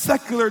to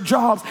secular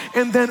jobs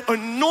and then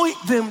anoint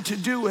them to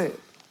do it?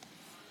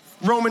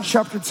 Romans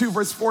chapter 2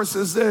 verse 4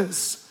 says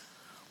this,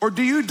 Or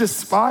do you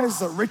despise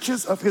the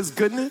riches of his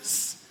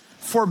goodness,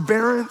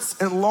 forbearance,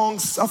 and long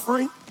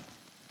suffering,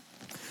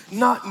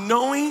 not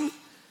knowing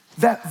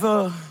that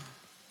the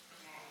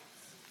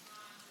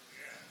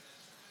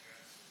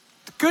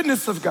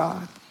goodness of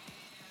God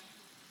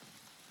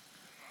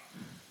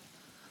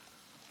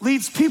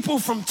leads people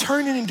from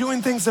turning and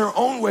doing things their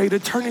own way to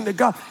turning to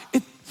God?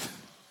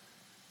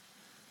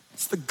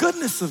 It's the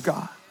goodness of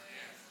God.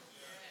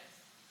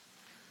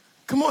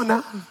 Come on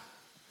now.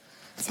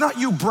 It's not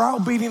you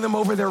browbeating them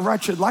over their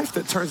wretched life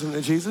that turns them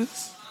to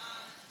Jesus.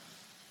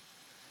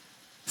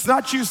 It's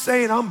not you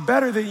saying, I'm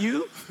better than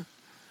you.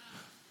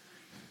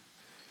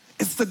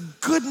 It's the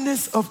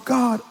goodness of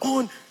God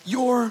on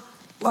your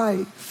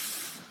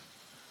life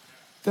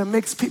that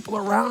makes people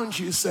around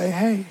you say,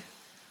 hey,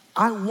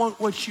 I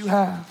want what you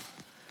have.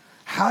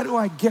 How do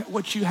I get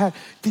what you have?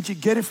 Did you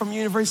get it from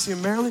University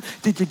of Maryland?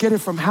 Did you get it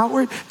from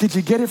Howard? Did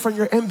you get it from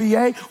your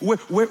MBA?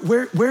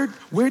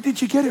 Where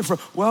did you get it from?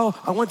 Well,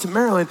 I went to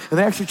Maryland and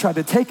they actually tried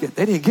to take it.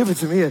 They didn't give it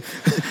to me. It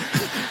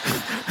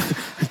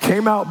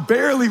came out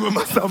barely with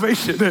my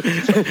salvation.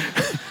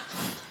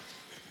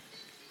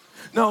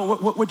 No,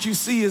 what you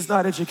see is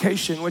not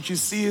education. What you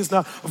see is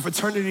not a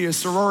fraternity or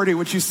sorority.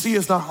 What you see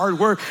is not hard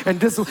work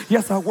and discipline.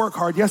 Yes, I work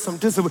hard. Yes, I'm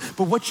disciplined.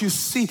 But what you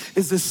see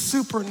is the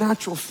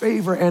supernatural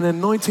favor and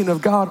anointing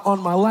of God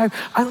on my life.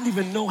 I don't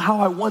even know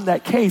how I won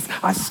that case.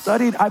 I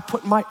studied. I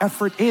put my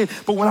effort in.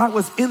 But when I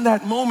was in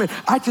that moment,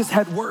 I just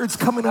had words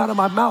coming out of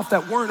my mouth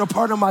that weren't a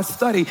part of my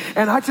study.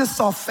 And I just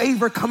saw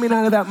favor coming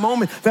out of that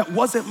moment that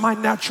wasn't my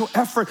natural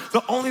effort.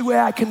 The only way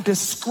I can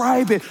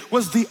describe it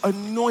was the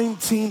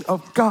anointing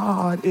of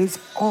God is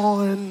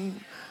on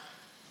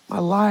my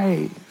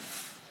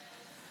life.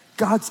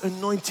 God's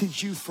anointed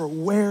you for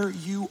where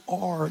you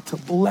are to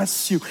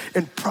bless you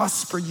and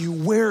prosper you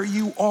where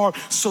you are,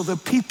 so the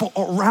people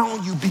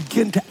around you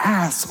begin to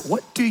ask,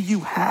 what do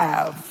you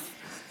have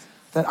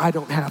that I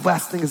don't have?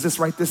 Last thing is this,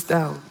 write this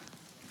down.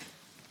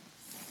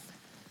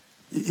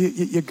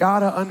 You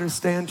gotta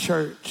understand,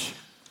 church,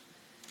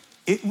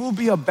 it will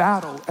be a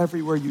battle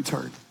everywhere you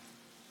turn.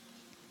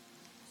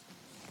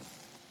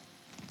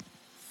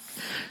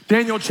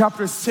 Daniel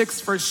chapter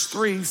 6, verse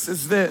 3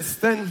 says this,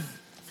 then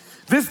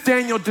this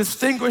Daniel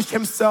distinguished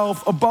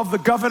himself above the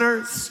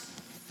governors,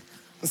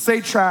 the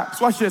satraps,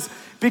 watch this,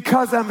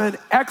 because of an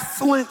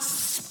excellent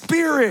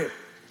spirit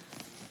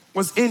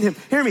was in him.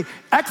 Hear me,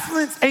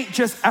 excellence ain't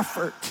just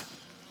effort.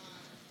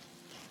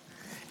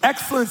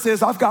 Excellence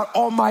is I've got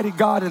Almighty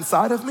God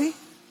inside of me.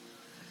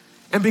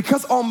 And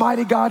because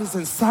Almighty God is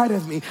inside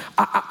of me,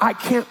 I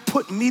can't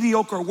put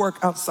mediocre work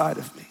outside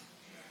of me,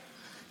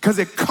 because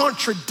it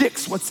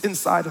contradicts what's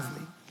inside of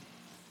me.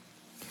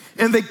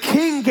 And the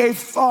king gave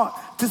thought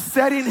to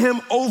setting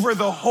him over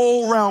the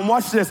whole realm.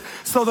 Watch this.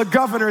 So the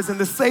governors and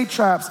the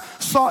satraps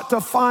sought to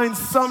find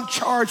some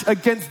charge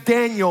against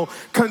Daniel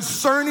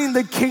concerning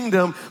the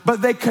kingdom,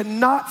 but they could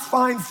not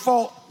find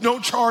fault, no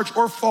charge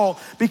or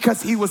fault,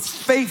 because he was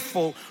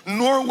faithful,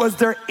 nor was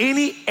there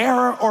any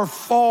error or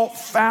fault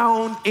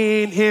found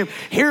in him.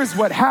 Here's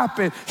what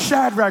happened.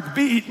 Shadrach,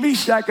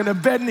 Meshach, and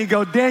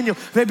Abednego, Daniel,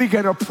 they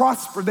began to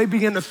prosper. They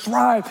began to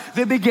thrive.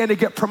 They began to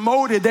get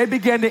promoted. They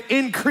began to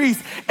increase,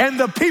 and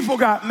the people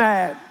got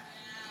mad.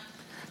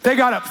 They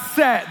got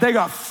upset. They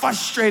got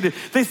frustrated.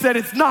 They said,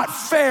 it's not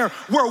fair.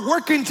 We're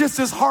working just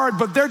as hard,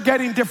 but they're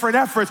getting different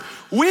efforts.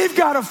 We've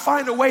got to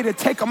find a way to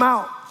take them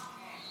out.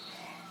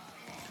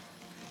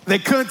 They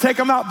couldn't take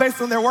them out based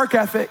on their work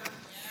ethic.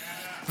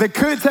 They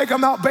couldn't take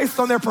them out based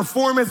on their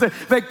performance.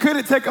 They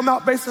couldn't take them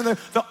out based on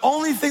the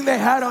only thing they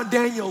had on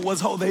Daniel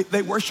was,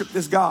 they worshiped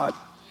this God.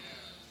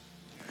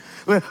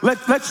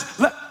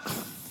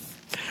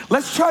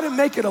 Let's try to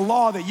make it a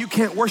law that you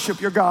can't worship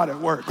your God at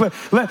work.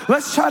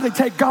 Let's try to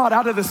take God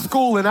out of the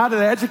school and out of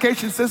the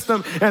education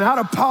system and out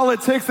of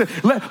politics.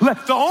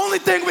 The only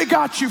thing we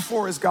got you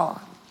for is God.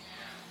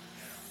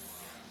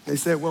 They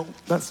said, well,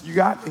 you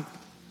got me,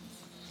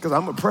 because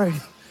I'm going to pray.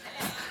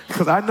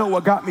 Because I know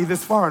what got me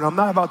this far, and I'm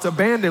not about to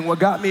abandon what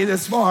got me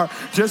this far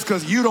just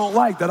because you don't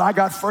like that I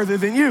got further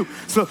than you.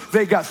 So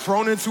they got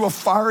thrown into a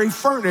fiery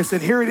furnace,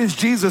 and here it is,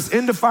 Jesus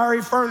in the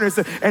fiery furnace,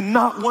 and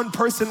not one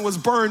person was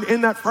burned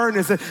in that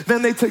furnace. And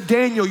then they took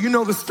Daniel, you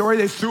know the story,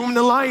 they threw him in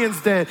the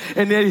lion's den,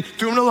 and they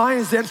threw him in the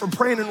lion's den for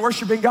praying and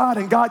worshiping God,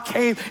 and God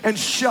came and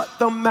shut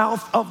the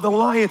mouth of the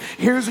lion.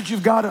 Here's what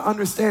you've got to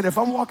understand. If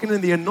I'm walking in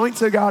the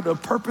anointing of God, the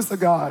purpose of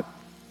God,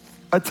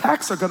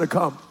 attacks are going to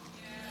come.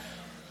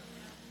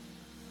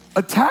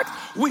 Attacks.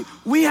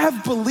 We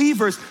have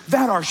believers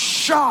that are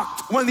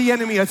shocked when the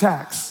enemy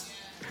attacks.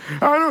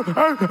 I don't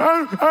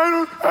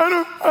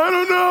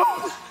know.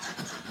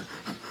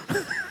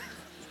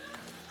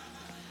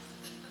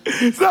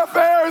 It's not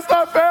fair. It's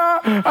not fair.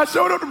 I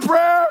showed up to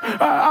prayer.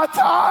 I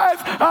tithe.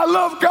 I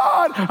love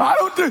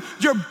God.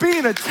 You're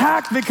being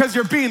attacked because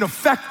you're being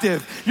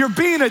effective. You're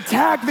being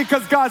attacked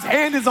because God's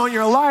hand is on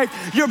your life.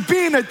 You're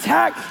being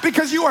attacked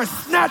because you are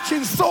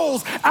snatching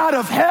souls out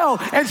of hell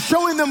and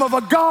showing them of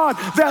a God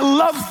that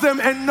loves them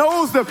and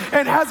knows them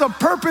and has a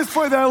purpose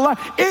for their life.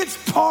 It's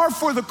par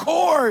for the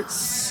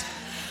course.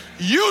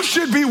 You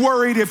should be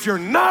worried if you're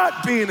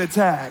not being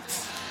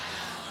attacked.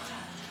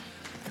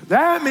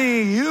 That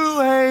means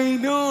you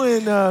ain't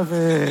doing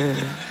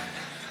nothing.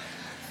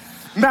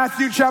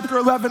 Matthew chapter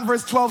 11,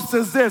 verse 12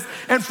 says this,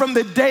 and from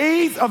the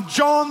days of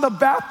John the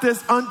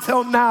Baptist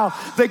until now,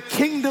 the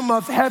kingdom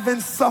of heaven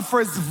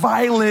suffers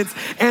violence,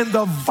 and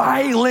the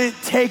violent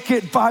take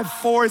it by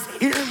force.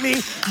 Hear me,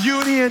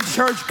 Union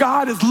Church.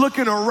 God is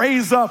looking to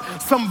raise up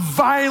some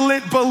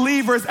violent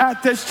believers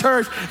at this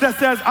church that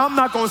says, I'm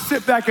not going to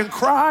sit back and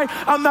cry.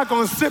 I'm not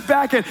going to sit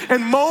back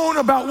and moan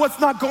about what's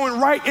not going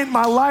right in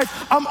my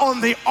life. I'm on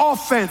the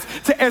offense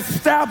to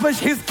establish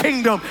his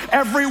kingdom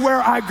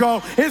everywhere I go.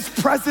 His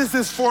presence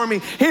is for me.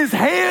 His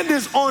hand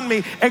is on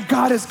me, and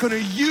God is going to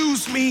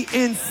use me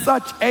in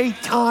such a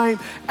time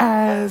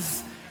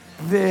as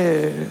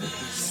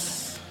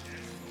this.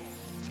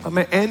 I'm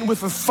going to end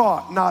with a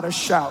thought, not a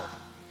shout.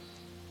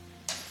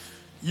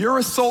 You're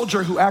a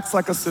soldier who acts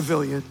like a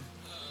civilian.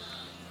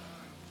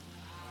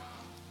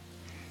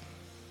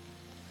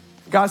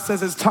 God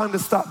says it's time to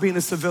stop being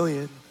a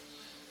civilian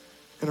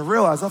and to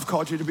realize I've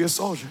called you to be a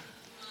soldier.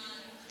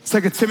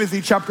 2 Timothy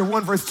chapter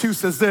 1 verse 2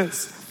 says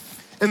this,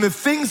 and the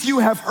things you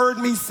have heard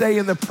me say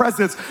in the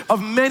presence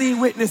of many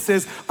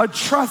witnesses,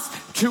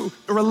 entrust to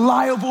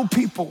reliable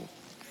people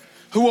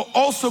who will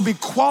also be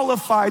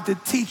qualified to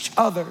teach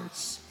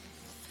others.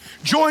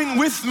 Join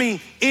with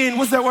me in,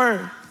 what's that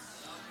word?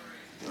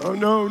 Oh,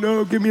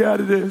 no, get me out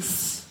of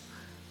this.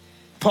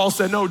 Paul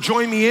said, no,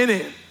 join me in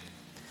it.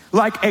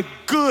 Like a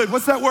good,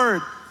 what's that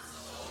word?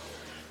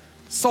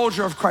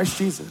 Soldier of Christ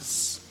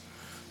Jesus.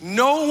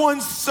 No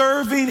one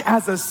serving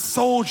as a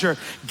soldier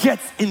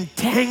gets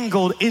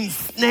entangled,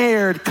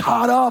 ensnared,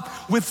 caught up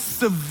with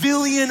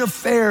civilian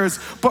affairs,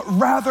 but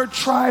rather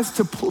tries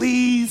to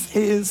please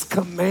his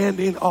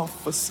commanding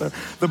officer.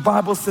 The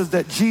Bible says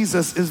that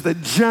Jesus is the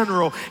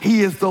general. He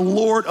is the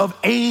Lord of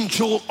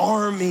angel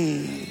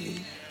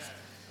armies.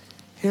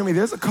 Hear me,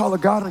 there's a call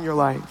of God on your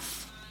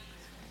life.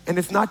 And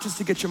it's not just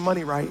to get your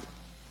money right.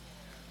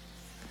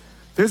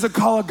 There's a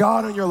call of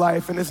God on your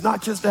life, and it's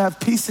not just to have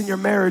peace in your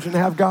marriage and to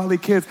have godly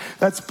kids.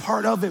 That's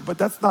part of it, but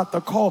that's not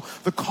the call.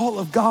 The call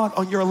of God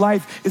on your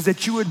life is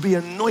that you would be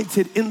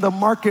anointed in the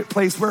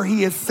marketplace where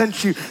he has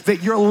sent you,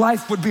 that your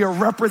life would be a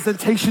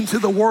representation to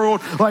the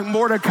world like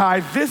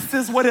Mordecai. This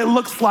is what it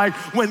looks like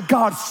when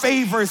God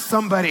favors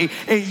somebody,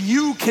 and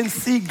you can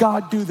see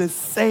God do the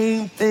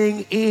same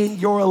thing in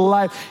your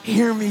life.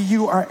 Hear me,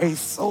 you are a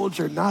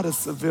soldier, not a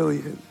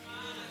civilian.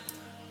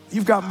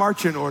 You've got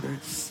marching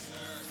orders.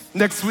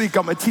 Next week,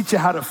 I'm going to teach you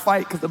how to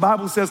fight, because the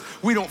Bible says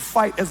we don't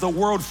fight as the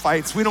world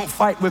fights. We don't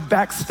fight with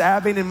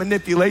backstabbing and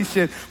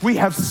manipulation. We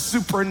have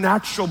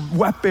supernatural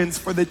weapons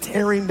for the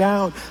tearing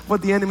down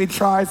what the enemy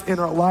tries in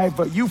our life.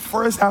 But you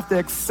first have to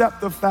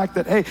accept the fact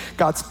that, hey,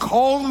 God's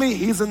called me.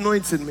 He's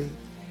anointed me.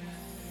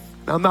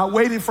 Now, I'm not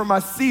waiting for my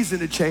season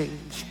to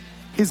change.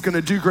 He's going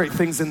to do great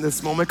things in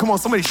this moment. Come on,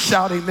 somebody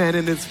shout amen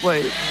in this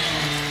place.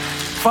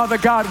 Father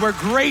God, we're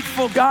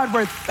grateful. God,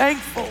 we're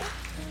thankful.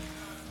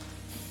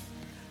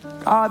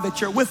 God, that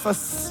you're with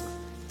us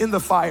in the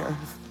fire.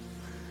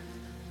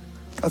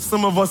 God,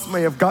 some of us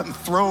may have gotten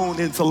thrown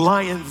into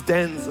lions'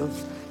 dens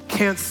of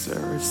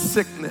cancer or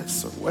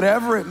sickness or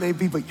whatever it may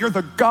be, but you're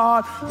the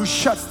God who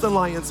shuts the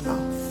lion's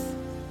mouth.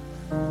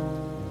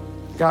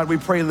 God, we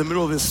pray in the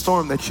middle of this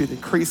storm that you'd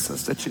increase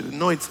us, that you'd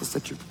anoint us,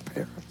 that you'd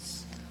prepare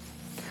us.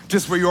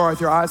 Just where you are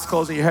with your eyes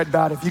closed and your head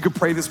bowed, if you could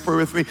pray this prayer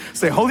with me,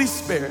 say, Holy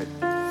Spirit,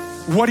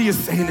 what are you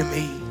saying to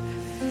me?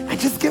 And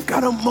just give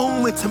God a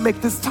moment to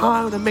make this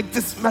time, to make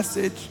this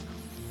message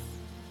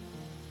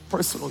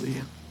personal to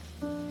you.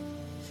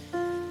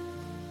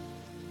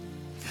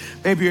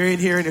 Maybe you're in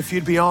here, and if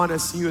you'd be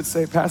honest, you would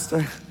say,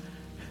 Pastor,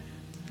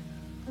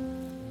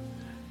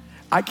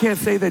 I can't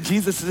say that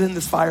Jesus is in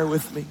this fire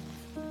with me.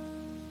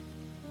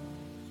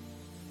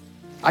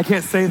 I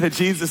can't say that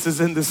Jesus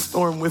is in this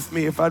storm with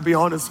me. If I'd be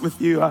honest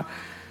with you, I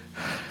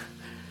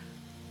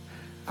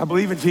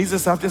believe in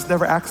Jesus. I've just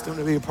never asked him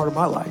to be a part of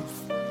my life.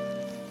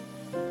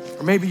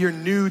 Or maybe you're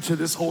new to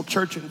this whole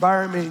church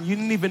environment and you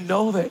didn't even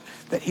know that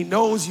he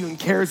knows you and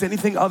cares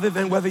anything other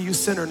than whether you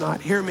sin or not.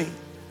 Hear me.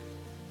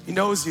 He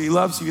knows you. He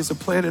loves you. He has a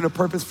plan and a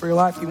purpose for your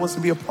life. He wants to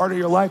be a part of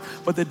your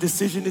life, but the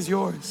decision is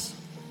yours.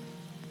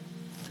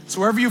 So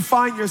wherever you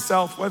find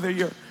yourself, whether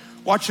you're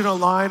watching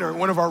online or in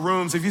one of our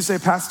rooms, if you say,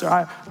 Pastor,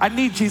 I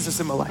need Jesus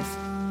in my life.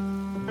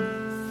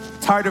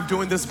 Tired of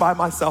doing this by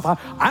myself.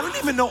 I don't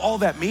even know all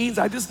that means.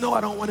 I just know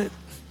I don't want it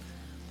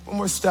one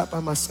more step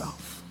by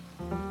myself.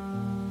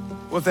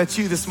 Well, if that's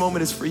you, this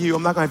moment is for you.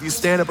 I'm not gonna have you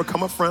stand up or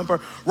come up front, but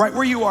right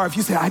where you are, if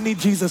you say, I need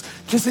Jesus,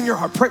 just in your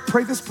heart,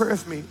 pray this prayer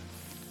with me.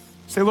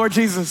 Say, Lord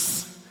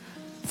Jesus,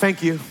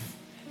 thank you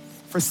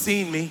for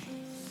seeing me,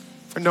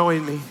 for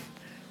knowing me,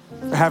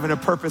 for having a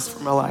purpose for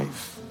my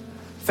life.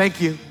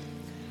 Thank you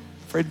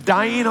for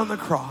dying on the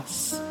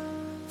cross,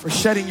 for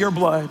shedding your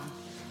blood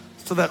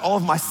so that all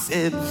of my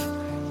sins,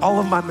 all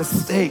of my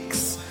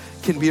mistakes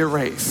can be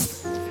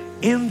erased.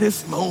 In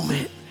this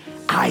moment,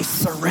 I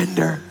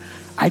surrender.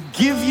 I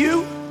give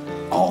you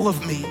all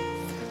of me.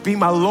 Be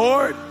my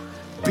Lord,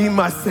 be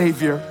my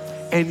Savior.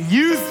 and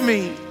use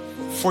me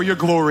for your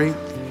glory.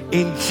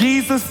 In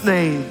Jesus'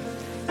 name,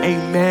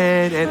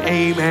 amen and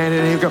amen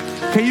and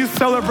amen. Can you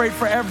celebrate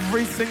for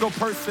every single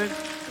person